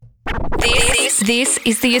This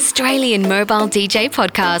is the Australian Mobile DJ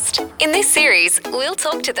Podcast. In this series, we'll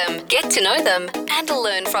talk to them, get to know them, and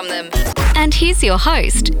learn from them. And here's your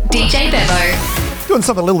host, DJ Bevo. Doing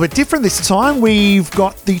something a little bit different this time. We've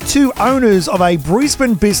got the two owners of a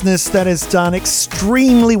Brisbane business that has done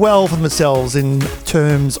extremely well for themselves in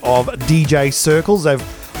terms of DJ circles.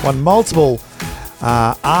 They've won multiple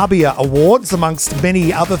ARBIA awards amongst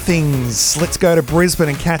many other things. Let's go to Brisbane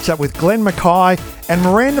and catch up with Glenn Mackay and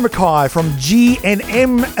Miranda Mackay from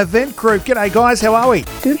G&M Event Group. G'day guys, how are we?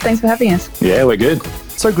 Good, thanks for having us. Yeah, we're good.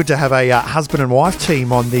 So good to have a husband and wife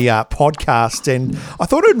team on the podcast, and I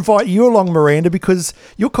thought I'd invite you along, Miranda, because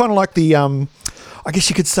you're kind of like the I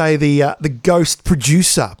guess you could say the ghost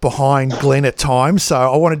producer behind Glenn at times. So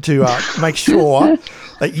I wanted to make sure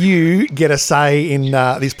that you get a say in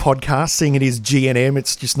this podcast, seeing it is G&M,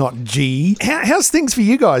 it's just not G. How's things for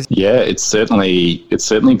you guys? Yeah, it's certainly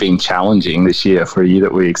been challenging this year for a year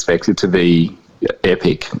that we expected to be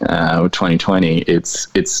epic. 2020,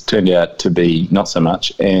 it's turned out to be not so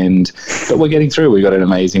much, but we're getting through. We've got an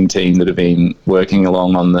amazing team that have been working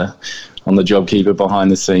along on the JobKeeper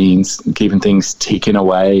behind the scenes, keeping things ticking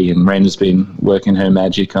away, and Miranda's been working her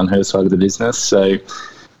magic on her side of the business. So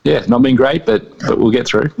yeah, not been great, but we'll get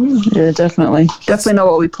through. Yeah, definitely. Definitely not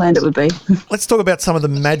what we planned it would be. Let's talk about some of the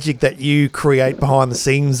magic that you create behind the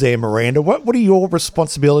scenes there, Miranda. What are your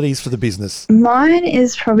responsibilities for the business? Mine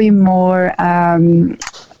is probably more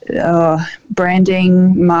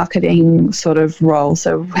branding, marketing sort of role.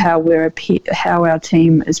 So how our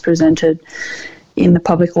team is presented in the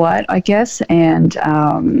public light, I guess, and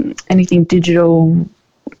anything digital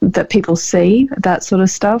that people see, that sort of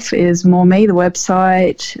stuff is more me, the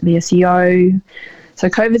website, the SEO. So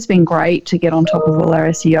COVID's been great to get on top of all our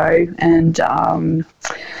SEO and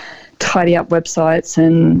tidy up websites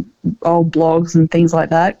and old blogs and things like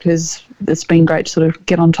that, because it's been great to sort of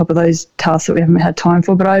get on top of those tasks that we haven't had time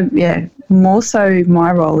for. But more so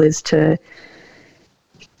my role is to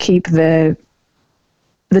keep the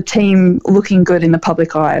team looking good in the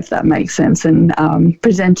public eye, if that makes sense, and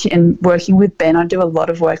presenting and working with Ben. I do a lot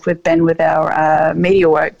of work with Ben with our media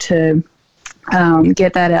work to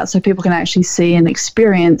get that out so people can actually see and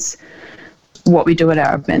experience what we do at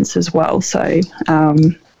our events as well. So,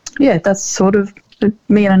 that's sort of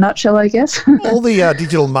me in a nutshell, I guess. All the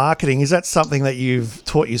digital marketing, is that something that you've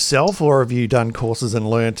taught yourself, or have you done courses and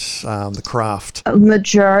learnt the craft?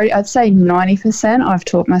 Majority, I'd say 90% I've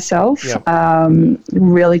taught myself. Yep.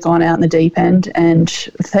 Really gone out in the deep end, and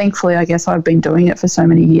thankfully I guess I've been doing it for so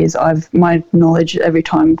many years. My knowledge, every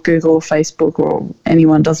time Google or Facebook or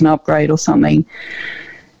anyone does an upgrade or something,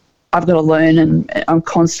 I've got to learn, and I'm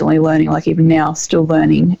constantly learning, like even now, still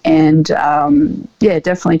learning. And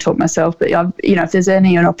definitely taught myself. But if there's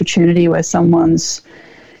an opportunity where someone's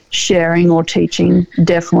sharing or teaching,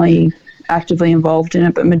 definitely actively involved in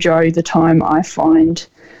it. But majority of the time, I find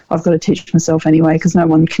I've got to teach myself anyway, because no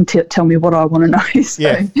one can tell me what I want to know. So.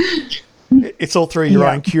 Yeah. It's all through your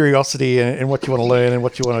own curiosity and what you want to learn and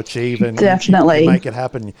what you want to achieve, and definitely you make it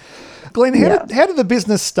happen. Glenn, how did the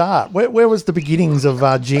business start? Where was the beginnings of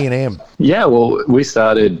G&M? Yeah, well, we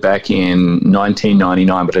started back in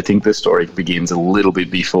 1999, but I think the story begins a little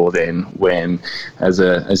bit before then, when as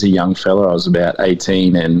a young fella, I was about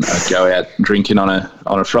 18, and I'd go out drinking on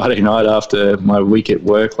a Friday night after my week at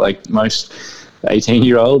work, like most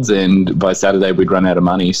 18-year-olds, and by Saturday we'd run out of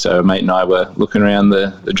money. So a mate and I were looking around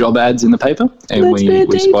the job ads in the paper, and we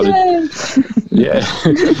spotted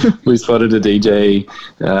we spotted a DJ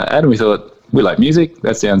ad, and we thought, we like music,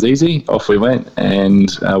 that sounds easy. Off we went, and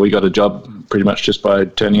we got a job pretty much just by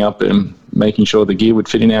turning up and making sure the gear would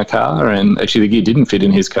fit in our car. And actually the gear didn't fit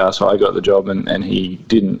in his car, so I got the job and he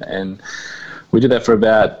didn't. And we did that for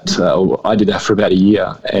I did that for about a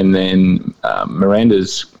year, and then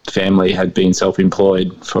Miranda's family had been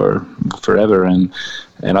self-employed for forever, and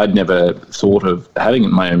I'd never thought of having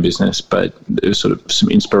my own business, but there was sort of some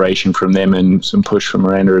inspiration from them and some push from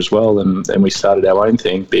Miranda as well, and we started our own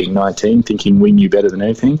thing, being 19, thinking we knew better than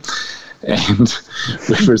anything, and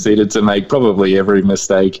we proceeded to make probably every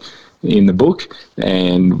mistake in the book.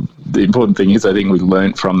 And the important thing is, I think we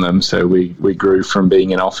learnt from them. So we grew from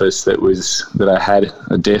being an office that I had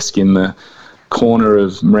a desk in the corner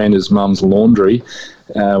of Miranda's mum's laundry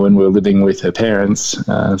when we were living with her parents,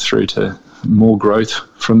 through to more growth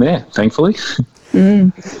from there, thankfully.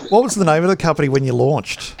 What was the name of the company when you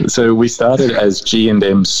launched? So we started as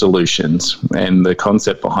G&M Solutions, and the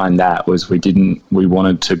concept behind that was we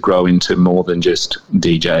wanted to grow into more than just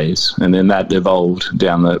DJs, and then that evolved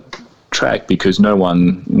down track because no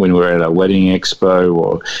one, when we were at a wedding expo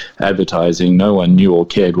or advertising, no one knew or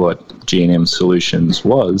cared what G&M Solutions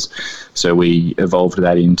was. So we evolved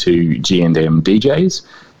that into G&M DJs.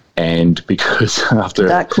 And because after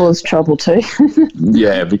that caused trouble too.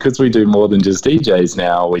 Yeah, because we do more than just DJs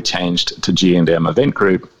now, we changed to G&M Event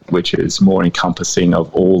Group, which is more encompassing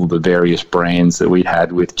of all the various brands that we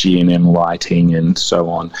had with G&M lighting and so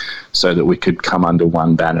on, so that we could come under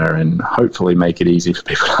one banner and hopefully make it easy for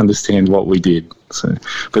people to understand what we did. So,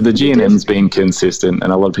 but the G&M's been consistent,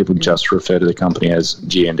 and a lot of people just refer to the company as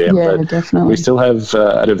G&M. Yeah, but definitely. We still have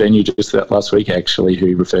at a venue just that last week actually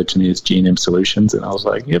who referred to me as G&M Solutions, and I was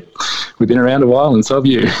like, "Yep, we've been around a while, and so have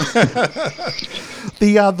you."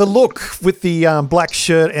 The look with the black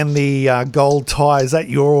shirt and the gold tie, is that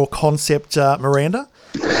your concept, Miranda?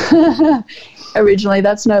 Originally,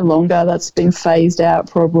 that's no longer. That's been phased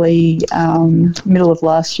out probably middle of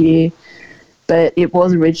last year. But it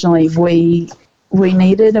was originally, we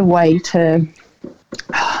needed a way to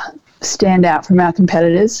stand out from our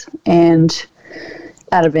competitors and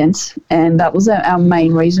at events, and that was our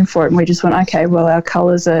main reason for it. And we just went, okay, well, our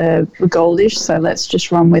colours are goldish, so let's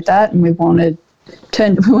just run with that. And we wanted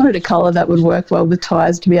a colour that would work well with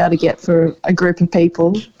ties to be able to get for a group of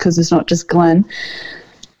people, because it's not just Glen.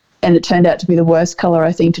 And it turned out to be the worst colour,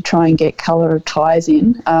 I think, to try and get colour of ties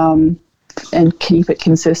in and keep it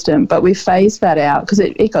consistent. But we phased that out because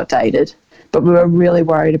it got dated. But we were really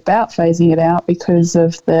worried about phasing it out because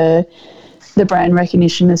of the brand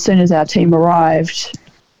recognition. As soon as our team arrived,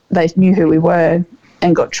 they knew who we were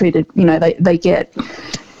and got treated. You know, they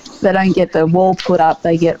don't get the wall put up.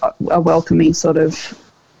 They get a welcoming sort of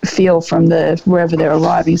feel from wherever they're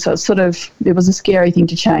arriving. So it was a scary thing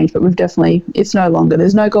to change, but it's no longer.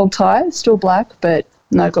 There's no gold tie. It's still black, but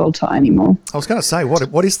no gold tie anymore. I was going to say,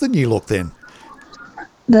 what is the new look then?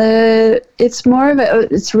 It's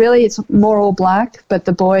more all black, but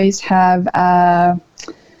the boys have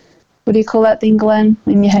what do you call that thing, Glenn?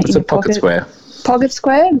 In your It's a pocket square. Pocket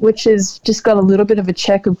square, which is just got a little bit of a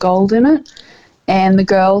check of gold in it. And the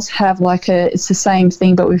girls have it's the same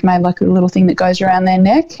thing, but we've made like a little thing that goes around their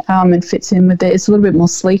neck and fits in with it. It's a little bit more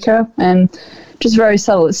sleeker and just very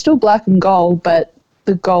subtle. It's still black and gold, but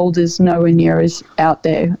the gold is nowhere near as out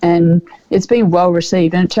there. And it's been well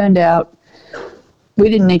received. And it turned out we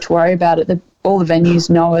didn't need to worry about it. All the venues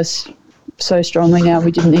know us so strongly now, we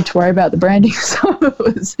didn't need to worry about the branding. So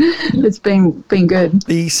it's been good.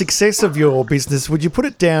 The success of your business, would you put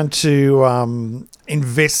it down to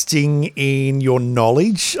investing in your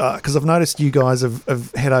knowledge? Because I've noticed you guys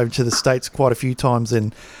have head over to the States quite a few times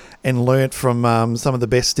and learnt from some of the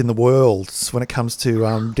best in the world when it comes to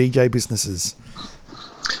DJ businesses.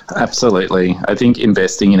 Absolutely. I think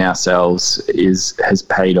investing in ourselves has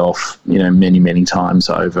paid off, many, many times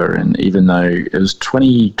over. And even though it was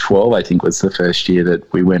 2012, I think was the first year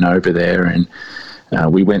that we went over there, and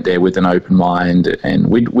we went there with an open mind, and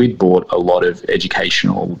we'd bought a lot of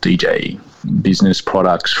educational DJ business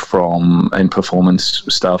products and performance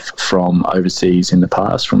stuff from overseas in the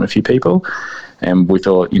past from a few people. And we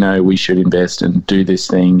thought, we should invest and do this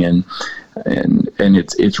thing, and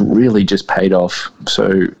it's really just paid off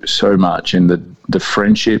so much. And the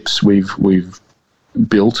friendships we've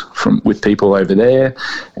built with people over there,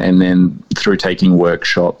 and then through taking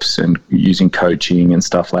workshops and using coaching and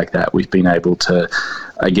stuff like that, we've been able to,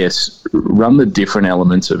 I guess, run the different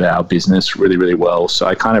elements of our business really, really well. So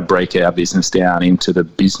I kind of break our business down into the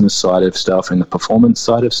business side of stuff and the performance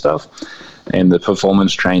side of stuff. And the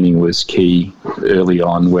performance training was key early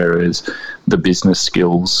on, whereas the business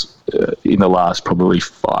skills in the last probably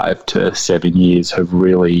 5 to 7 years have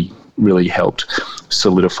really, really helped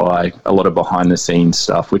solidify a lot of behind the scenes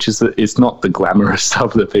stuff, which is it's not the glamorous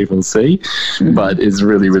stuff that people see, but is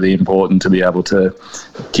really, really important to be able to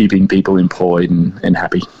keeping people employed and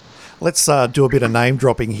happy. Let's do a bit of name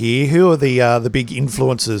dropping here. Who are the big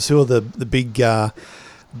influencers? Who are the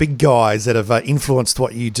big guys that have influenced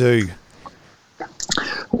what you do?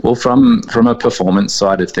 Well, from a performance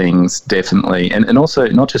side of things, definitely, and also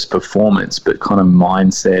not just performance, but kind of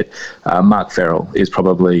mindset. Mark Farrell is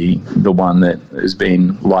probably the one that has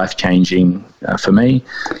been life-changing for me.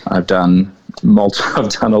 I've done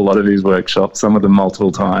a lot of his workshops, some of them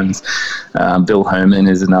multiple times. Bill Herman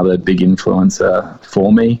is another big influencer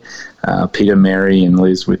for me. Peter, Mary, and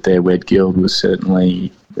Liz with their Wed Guild was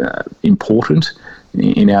certainly important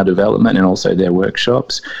in our development, and also their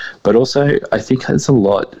workshops. But also I think there's a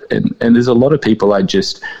lot, and there's a lot of people I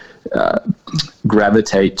just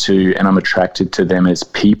gravitate to and I'm attracted to them as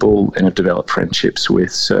people and have developed friendships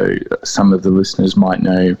with. So some of the listeners might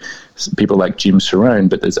know people like Jim Cerrone,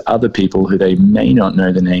 but there's other people who they may not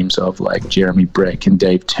know the names of, like Jeremy Breck and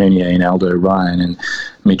Dave Tournier and Aldo Ryan and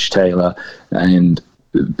Mitch Taylor, and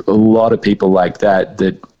a lot of people like that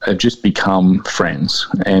have just become friends.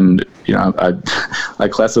 And I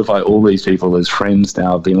classify all these people as friends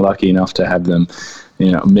now. I've been lucky enough to have them.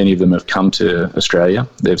 Many of them have come to Australia.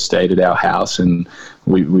 They've stayed at our house, and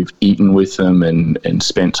we've eaten with them and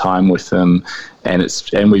spent time with them, and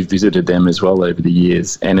we've visited them as well over the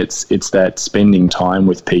years. And it's that spending time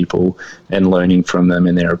with people and learning from them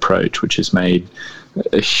and their approach, which has made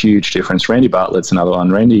a huge difference. Randy Bartlett's another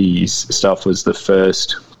one. Randy's stuff was the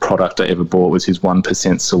first product I ever bought, was his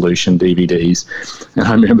 1% solution DVDs, and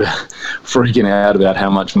I remember freaking out about how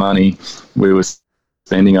much money we were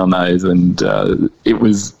spending on those, and it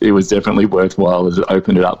was definitely worthwhile as it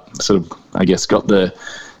opened it up. Sort of, I guess, got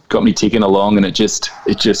me ticking along, and it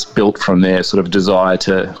just built from there. Sort of desire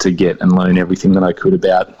to get and learn everything that I could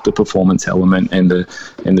about the performance element and the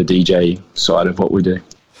DJ side of what we do.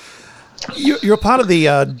 You're part of the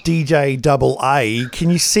DJ AA.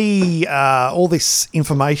 Can you see all this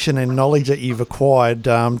information and knowledge that you've acquired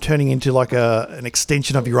turning into like an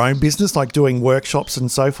extension of your own business, like doing workshops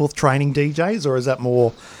and so forth, training DJs, or is that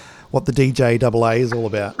more what the DJ AA is all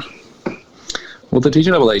about? Well, the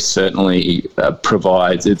DJ AA certainly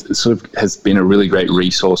provides, it sort of has been a really great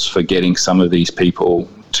resource for getting some of these people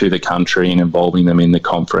to the country and involving them in the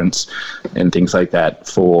conference and things like that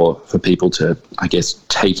for people to, I guess,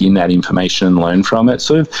 take in that information and learn from it.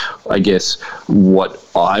 So I guess what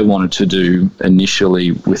I wanted to do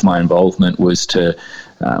initially with my involvement was to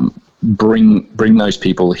bring those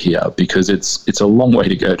people here, because it's a long way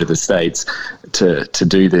to go to the States to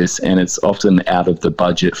do this, and it's often out of the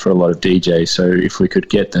budget for a lot of DJs. So if we could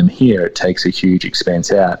get them here, it takes a huge expense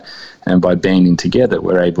out. And by banding together,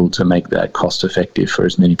 we're able to make that cost effective for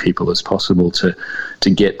as many people as possible to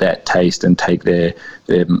get that taste and take their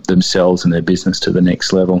themselves and their business to the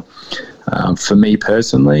next level. For me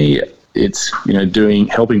personally, it's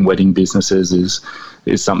helping wedding businesses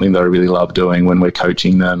is something that I really love doing when we're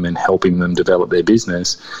coaching them and helping them develop their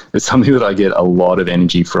business. It's something that I get a lot of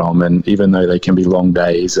energy from, and even though they can be long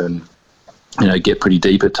days and get pretty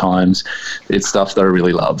deep at times, it's stuff that I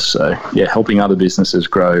really love. So yeah, helping other businesses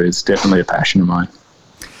grow is definitely a passion of mine.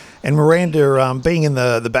 And Miranda, being in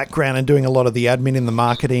the background and doing a lot of the admin in the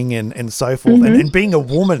marketing and so forth, Mm-hmm. and being a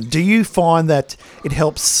woman, do you find that it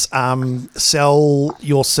helps sell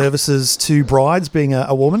your services to brides, being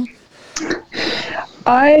a woman?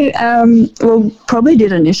 I probably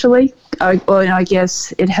did initially. I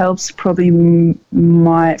guess it helps probably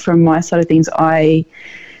from my side of things.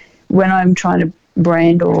 When I'm trying to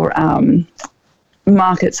brand or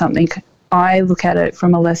market something, I look at it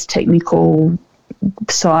from a less technical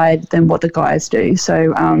side than what the guys do.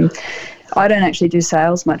 So I don't actually do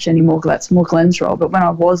sales much anymore. That's more Glenn's role. But when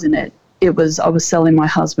I was in it, I was selling my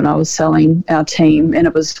husband, I was selling our team, and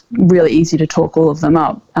it was really easy to talk all of them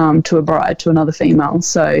up to a bride, to another female.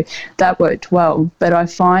 So that worked well. But I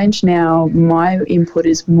find now my input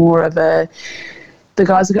is more of the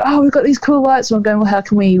guys will go, oh, we've got these cool lights. And I'm going, well, how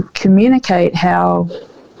can we communicate how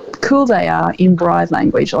cool they are in bride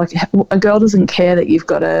language? Like, a girl doesn't care that you've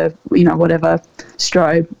got a, whatever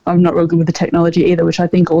strobe. I'm not real good with the technology either, which I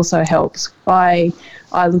think also helps. I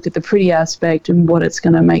look at the pretty aspect and what it's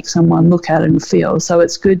going to make someone look at and feel. So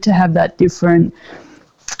it's good to have that different,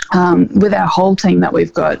 with our whole team that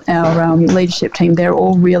we've got, our leadership team, they're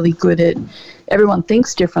all really good at, everyone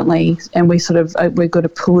thinks differently, and we're good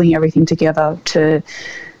at pulling everything together to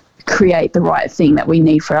create the right thing that we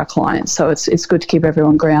need for our clients. So it's good to keep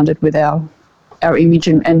everyone grounded with our image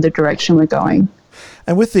and the direction we're going.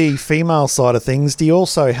 And with the female side of things, do you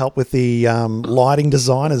also help with the lighting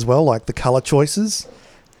design as well, like the colour choices?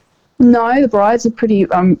 No, the brides are pretty,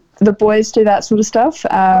 the boys do that sort of stuff.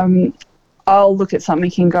 I'll look at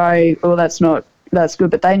something and go, oh, that's good,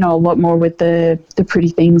 but they know a lot more with the pretty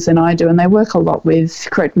things than I do, and they work a lot with,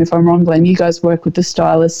 correct me if I'm wrong, Glenn, you guys work with the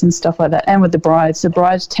stylists and stuff like that, and with the brides. The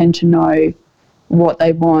brides tend to know what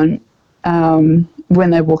they want when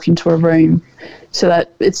they walk into a room, so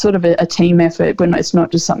that it's sort of a team effort. When it's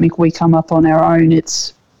not just something we come up on our own,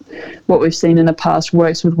 it's what we've seen in the past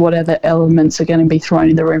works with what other elements are going to be thrown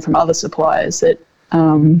in the room from other suppliers. That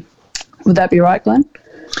would that be right, Glenn?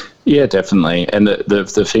 Yeah, definitely. And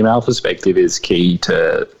the female perspective is key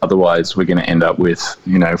to, otherwise we're going to end up with,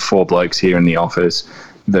 4 blokes here in the office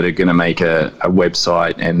that are going to make a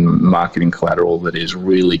website and marketing collateral that is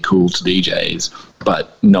really cool to DJs,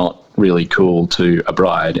 but not really cool to a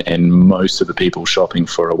bride. And most of the people shopping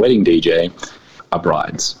for a wedding DJ our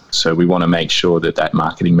brides. So we want to make sure that that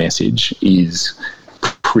marketing message is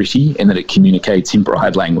pretty and that it communicates in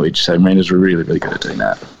bride language. So Miranda's really, really good at doing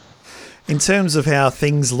that. In terms of how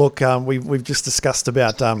things look, we've just discussed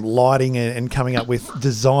about lighting and coming up with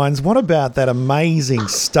designs. What about that amazing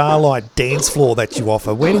Starlight dance floor that you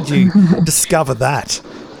offer? Where did you discover that?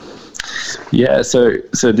 Yeah, so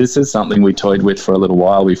this is something we toyed with for a little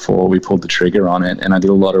while before we pulled the trigger on it, and I did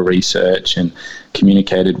a lot of research and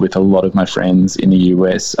communicated with a lot of my friends in the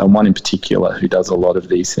US, one in particular who does a lot of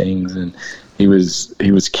these things, and he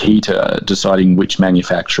was key to deciding which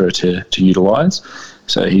manufacturer to utilize.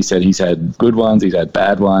 So he said he's had good ones, he's had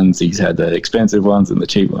bad ones, he's had the expensive ones and the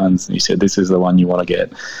cheap ones. And he said, this is the one you want to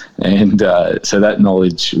get. And so that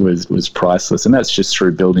knowledge was priceless. And that's just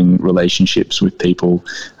through building relationships with people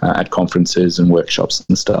at conferences and workshops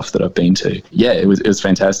and stuff that I've been to. Yeah, it was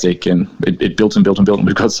fantastic. And it built and built and built. And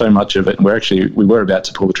we've got so much of it. And we were about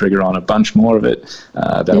to pull the trigger on a bunch more of it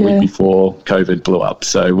about a week before COVID blew up.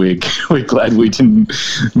 So we're glad we didn't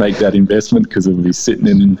make that investment, because it would be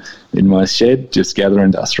sitting in my shed just gathering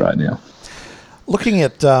dust right now. Looking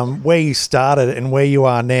at where you started and where you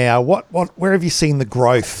are now, where have you seen the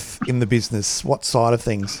growth in the business? What side of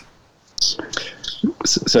things?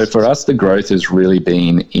 So for us, the growth has really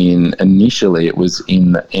been initially it was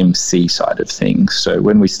in the MC side of things. So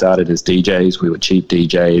when we started as DJs, we were cheap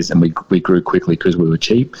DJs, and we grew quickly because we were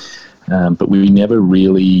cheap. But we never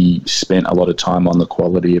really spent a lot of time on the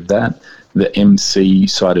quality of that. The MC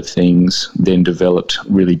side of things then developed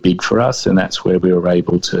really big for us, and that's where we were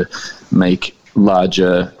able to make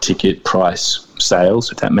larger ticket price sales,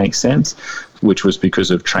 if that makes sense, which was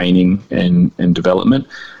because of training and development.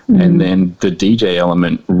 And then the DJ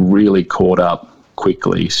element really caught up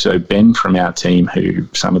quickly. So Ben from our team, who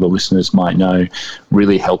some of the listeners might know,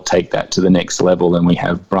 really helped take that to the next level. And we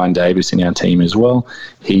have Brian Davis in our team as well.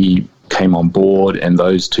 He came on board, and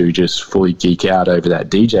those two just fully geek out over that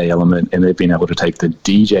DJ element, and they've been able to take the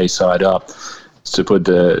DJ side up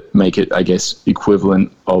to make it, I guess,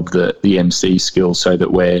 equivalent of the MC skill, so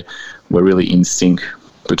that we're really in sync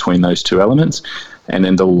between those two elements. And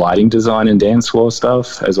then the lighting design and dance floor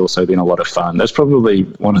stuff has also been a lot of fun. That's probably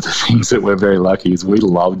one of the things that we're very lucky is we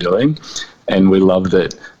love doing, and we love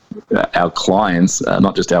that our clients,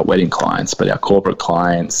 not just our wedding clients, but our corporate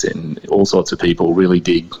clients and all sorts of people really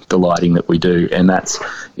dig the lighting that we do. And that's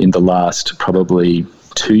in the last probably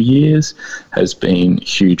 2 years has been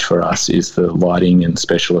huge for us, is the lighting and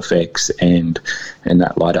special effects and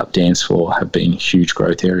that light up dance floor have been huge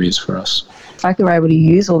growth areas for us. The fact that we're able to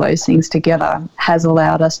use all those things together has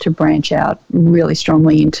allowed us to branch out really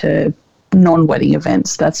strongly into non-wedding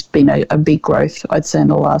events. That's been a big growth, I'd say, in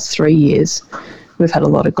the last 3 years. We've had a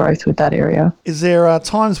lot of growth with that area. Is there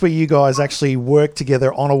times where you guys actually work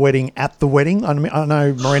together on a wedding at the wedding? I mean, I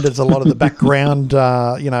know Miranda does a lot of the background,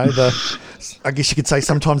 I guess you could say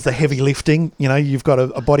sometimes the heavy lifting. You've got a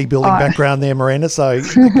bodybuilding background there, Miranda, so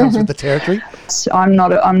it comes with the territory. So I'm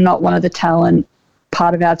not one of the talent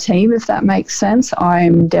part of our team, if that makes sense. I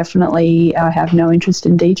have no interest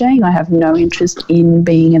in DJing. I have no interest in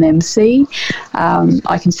being an MC.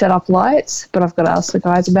 I can set up lights, but I've got to ask the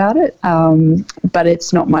guys about it. But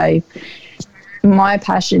it's not my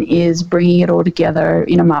passion is bringing it all together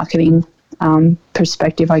in a marketing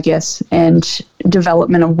perspective, I guess, and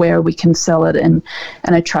development of where we can sell it and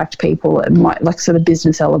attract people. So the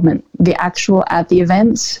business element, the actual at the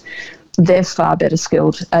events, they're far better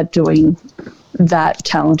skilled at doing that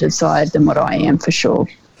talented side than what I am, for sure.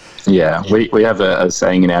 Yeah, we have a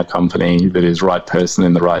saying in our company that is right person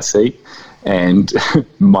in the right seat, and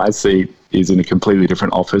my seat is in a completely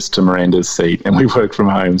different office to Miranda's seat, and we work from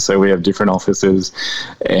home, so we have different offices,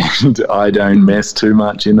 and I don't mess too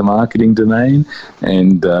much in the marketing domain,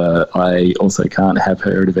 and I also can't have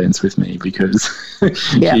her at events with me because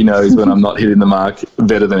she knows when I'm not hitting the mark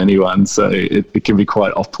better than anyone, so it can be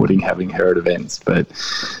quite off-putting having her at events. But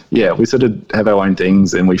yeah, we sort of have our own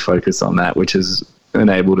things and we focus on that, which has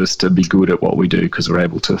enabled us to be good at what we do because we're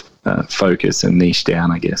able to focus and niche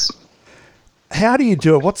down, I guess. How do you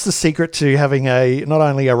do it? What's the secret to having not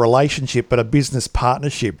only a relationship but a business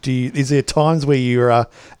partnership? Is there times where you're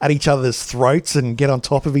at each other's throats and get on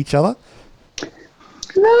top of each other?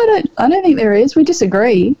 No, I don't think there is. We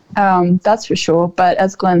disagree, that's for sure. But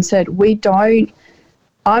as Glenn said,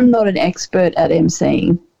 I'm not an expert at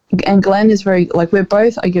emceeing, and Glenn is we're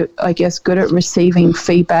both, I guess, good at receiving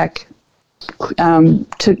feedback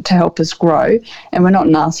to help us grow, and we're not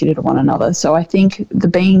nasty to one another. So I think the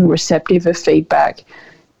being receptive of feedback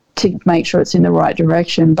to make sure it's in the right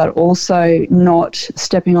direction, but also not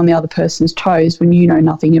stepping on the other person's toes when you know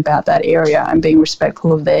nothing about that area, and being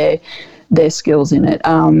respectful of their their skills in it.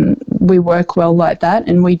 We work well like that,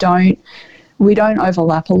 and we don't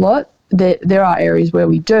overlap a lot. There are areas where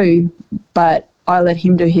we do, but I let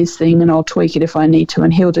him do his thing and I'll tweak it if I need to,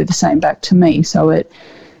 and he'll do the same back to me. So it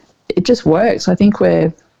just works. I think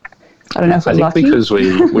I don't know if we're lucky. Because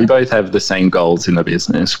we both have the same goals in the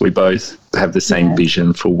business. We both have the same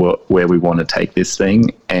vision for where we want to take this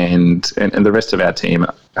thing, and the rest of our team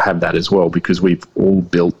have that as well, because we've all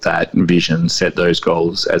built that vision, set those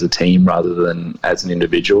goals as a team rather than as an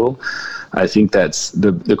individual. I think that's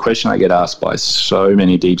the question I get asked by so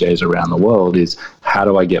many DJs around the world is, how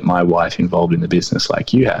do I get my wife involved in the business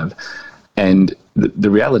like you have? And the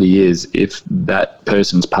reality is, if that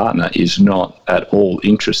person's partner is not at all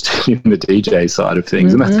interested in the DJ side of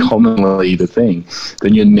things, and that's commonly the thing,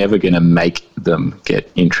 then you're never going to make them get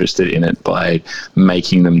interested in it by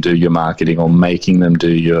making them do your marketing, or making them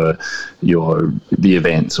do the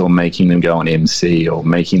events, or making them go on MC, or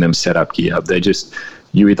making them set up gear.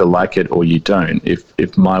 You either like it or you don't.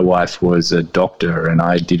 If my wife was a doctor and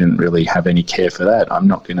I didn't really have any care for that, I'm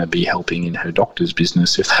not going to be helping in her doctor's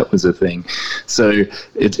business if that was a thing. So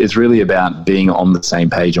it's really about being on the same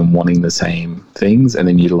page and wanting the same things, and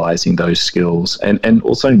then utilizing those skills, and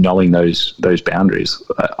also knowing those boundaries.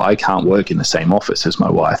 I can't work in the same office as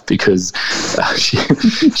my wife because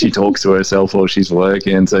she talks to herself while she's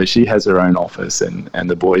working, so she has her own office, and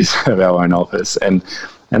the boys have our own office, and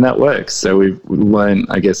that works. So we've learned,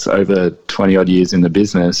 I guess, over 20 odd years in the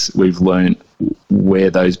business, we've learned where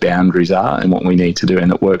those boundaries are and what we need to do,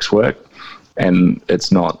 and it works, and it's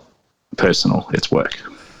not personal, it's work.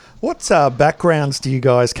 What backgrounds do you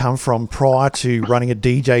guys come from prior to running a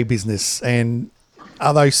DJ business, and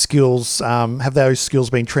are those skills, have those skills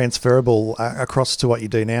been transferable across to what you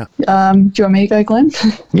do now? Do you want me to go, Glenn?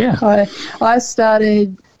 Yeah. I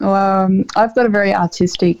started... I've got a very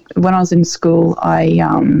artistic. When I was in school, I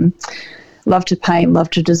love to paint, love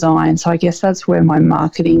to design. So I guess that's where my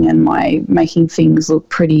marketing and my making things look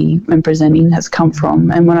pretty and presenting has come from.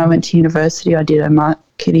 And when I went to university, I did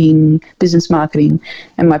business marketing,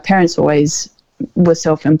 and my parents always were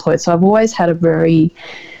self-employed. So I've always had a very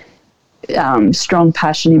strong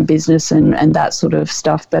passion in business and that sort of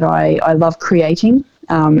stuff. But I love creating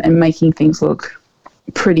and making things look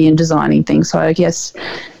pretty and designing things. So I guess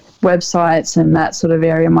websites and that sort of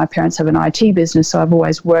area. My parents have an IT business, so I've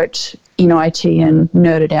always worked in IT and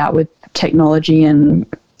nerded out with technology and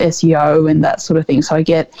SEO and that sort of thing. So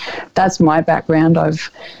that's my background.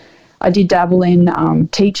 I did dabble in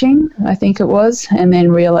teaching, I think it was, and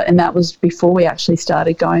then and that was before we actually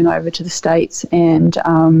started going over to the States, and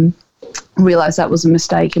realised that was a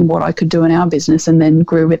mistake in what I could do in our business, and then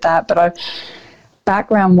grew with that. But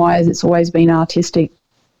background-wise, it's always been artistic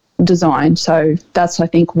design. So that's, I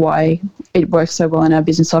think, why it works so well in our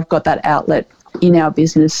business. I've got that outlet in our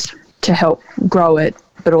business to help grow it,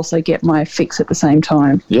 but also get my fix at the same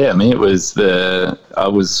time. Yeah, I mean, I was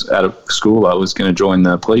out of school. I was going to join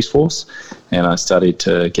the police force, and I studied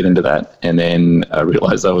to get into that. And then I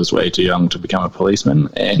realised I was way too young to become a policeman.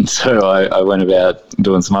 And so I went about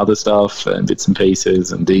doing some other stuff and bits and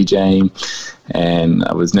pieces and DJing. And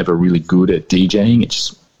I was never really good at DJing. It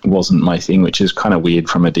just wasn't my thing, which is kind of weird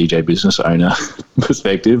from a DJ business owner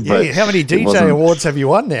perspective. Yeah, but how many DJ awards have you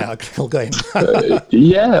won now, Glenn?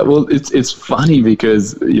 Yeah, well, it's funny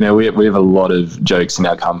because, we have a lot of jokes in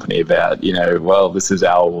our company about, well, this is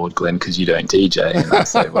our award, Glenn, because you don't DJ. And I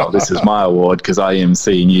say, well, this is my award because I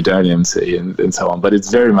MC and you don't MC, and so on. But it's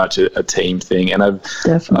very much a team thing. And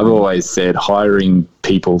I've always said hiring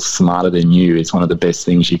people smarter than you is one of the best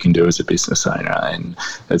things you can do as a business owner, and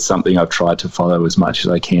it's something I've tried to follow as much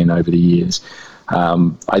as I can over the years.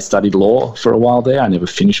 I studied law for a while there. I never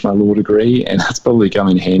finished my law degree, and that's probably come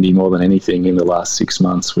in handy more than anything in the last 6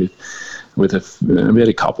 months with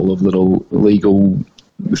a couple of little legal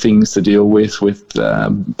things to deal with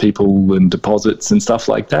people and deposits and stuff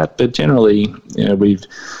like that. But generally,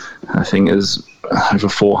 I think there's over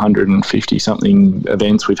 450 something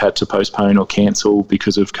events we've had to postpone or cancel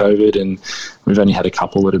because of COVID, and we've only had a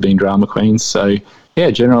couple that have been drama queens. So yeah,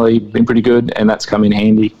 generally been pretty good, and that's come in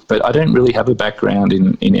handy. But I don't really have a background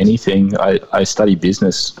in anything. I study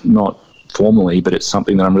business, not formally, but it's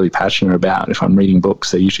something that I'm really passionate about. If I'm reading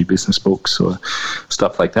books, they're usually business books or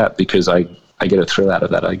stuff like that, because I get a thrill out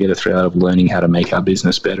of that. I get a thrill out of learning how to make our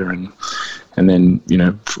business better, and then,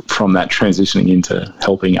 from that transitioning into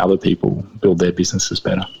helping other people build their businesses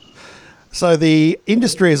better. So the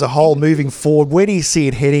industry as a whole moving forward, where do you see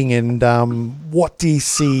it heading, and what do you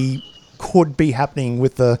see could be happening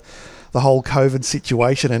with the whole COVID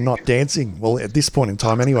situation and not dancing? Well, at this point in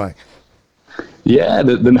time anyway. Yeah,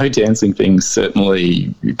 the no dancing thing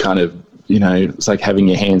certainly kind of it's like having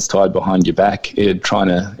your hands tied behind your back, trying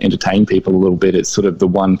to entertain people a little bit. It's sort of the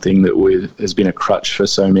one thing that has been a crutch for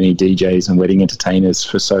so many DJs and wedding entertainers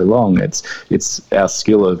for so long. It's our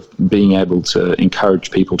skill of being able to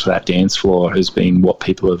encourage people to that dance floor has been what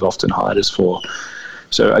people have often hired us for.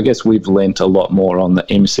 So I guess we've lent a lot more on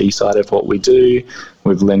the MC side of what we do.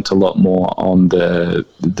 We've lent a lot more on the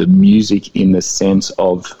music in the sense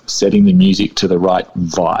of setting the music to the right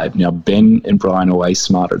vibe. Now, Ben and Brian are way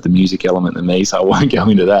smarter at the music element than me, so I won't go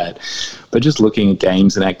into that. But just looking at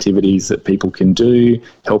games and activities that people can do,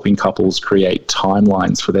 helping couples create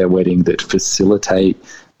timelines for their wedding that facilitate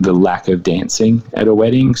the lack of dancing at a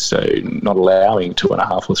wedding, so not allowing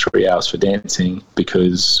 2.5 or 3 hours for dancing,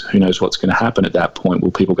 because who knows what's going to happen at that point. Will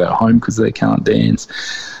people go home because they can't dance?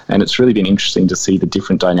 And it's really been interesting to see the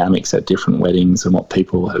different dynamics at different weddings and what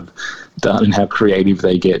people have done and how creative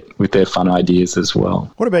they get with their fun ideas as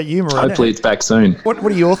well. What about you, Miranda? Hopefully it's back soon. What are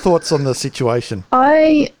your thoughts on the situation?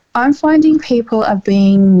 I'm finding people are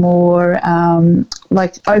being more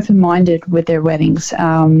open-minded with their weddings.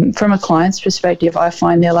 From a client's perspective, I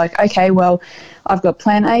find they're like, okay, well, I've got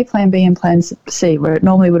plan A, plan B, and plan C, where it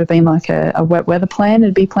normally would have been like a wet weather plan,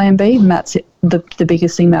 it'd be plan B, and that's the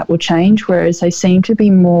biggest thing that will change, whereas they seem to be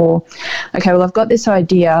more, okay, well, I've got this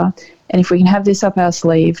idea, and if we can have this up our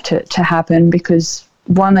sleeve to happen, because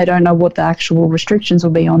one, they don't know what the actual restrictions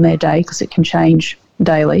will be on their day, because it can change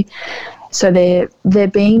daily. So they're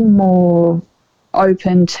being more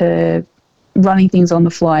open to running things on the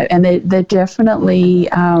fly, and they're definitely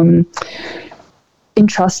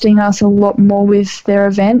entrusting us a lot more with their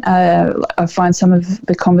event. I find some of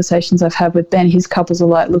the conversations I've had with Ben, his couples are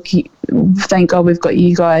like, look, thank God we've got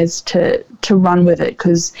you guys to run with it,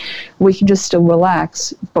 because we can just still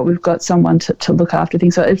relax, but we've got someone to look after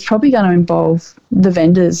things. So it's probably going to involve the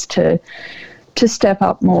vendors to step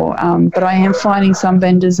up more. But I am finding some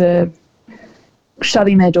vendors are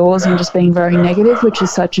shutting their doors and just being very negative, which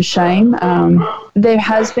is such a shame. There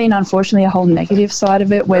has been, unfortunately, a whole negative side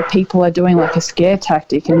of it where people are doing like a scare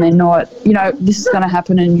tactic, and they're not, this is going to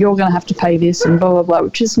happen and you're going to have to pay this and blah, blah, blah,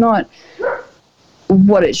 which is not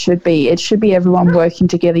what it should be. It should be everyone working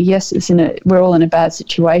together. Yes, we're all in a bad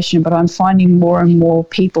situation, but I'm finding more and more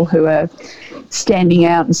people who are standing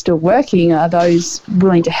out and still working are those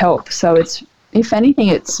willing to help. So if anything,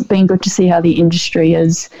 it's been good to see how the industry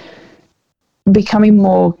is becoming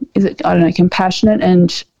more, compassionate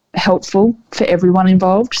and helpful for everyone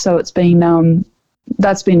involved. So it's been,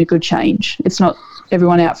 that's been a good change. It's not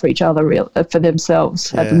everyone out for each other, for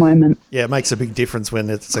themselves at the moment. Yeah, it makes a big difference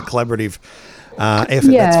when it's a collaborative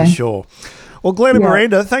effort, that's for sure. Well, Glenn and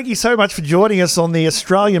Miranda, thank you so much for joining us on the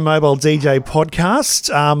Australian Mobile DJ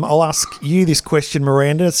podcast. I'll ask you this question,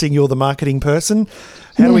 Miranda, seeing you're the marketing person.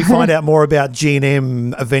 How do we find out more about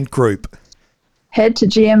G&M Event Group? Head to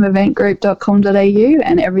gmeventgroup.com.au,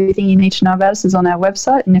 and everything you need to know about us is on our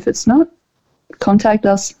website. And if it's not, contact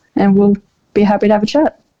us and we'll be happy to have a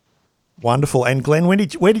chat. Wonderful. And Glenn, where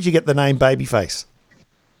did you get the name Babyface?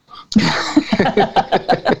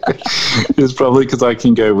 It's probably because I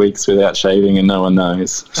can go weeks without shaving and no one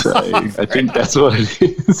knows. So I think that's what it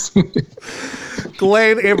is.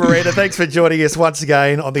 Glenn and Miranda, thanks for joining us once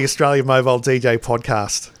again on the Australian Mobile DJ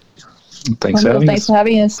podcast. Thanks for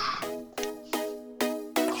having us.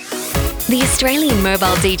 The Australian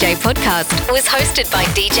Mobile DJ podcast was hosted by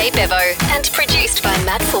DJ Bevo and produced by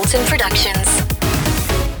Matt Fulton Productions.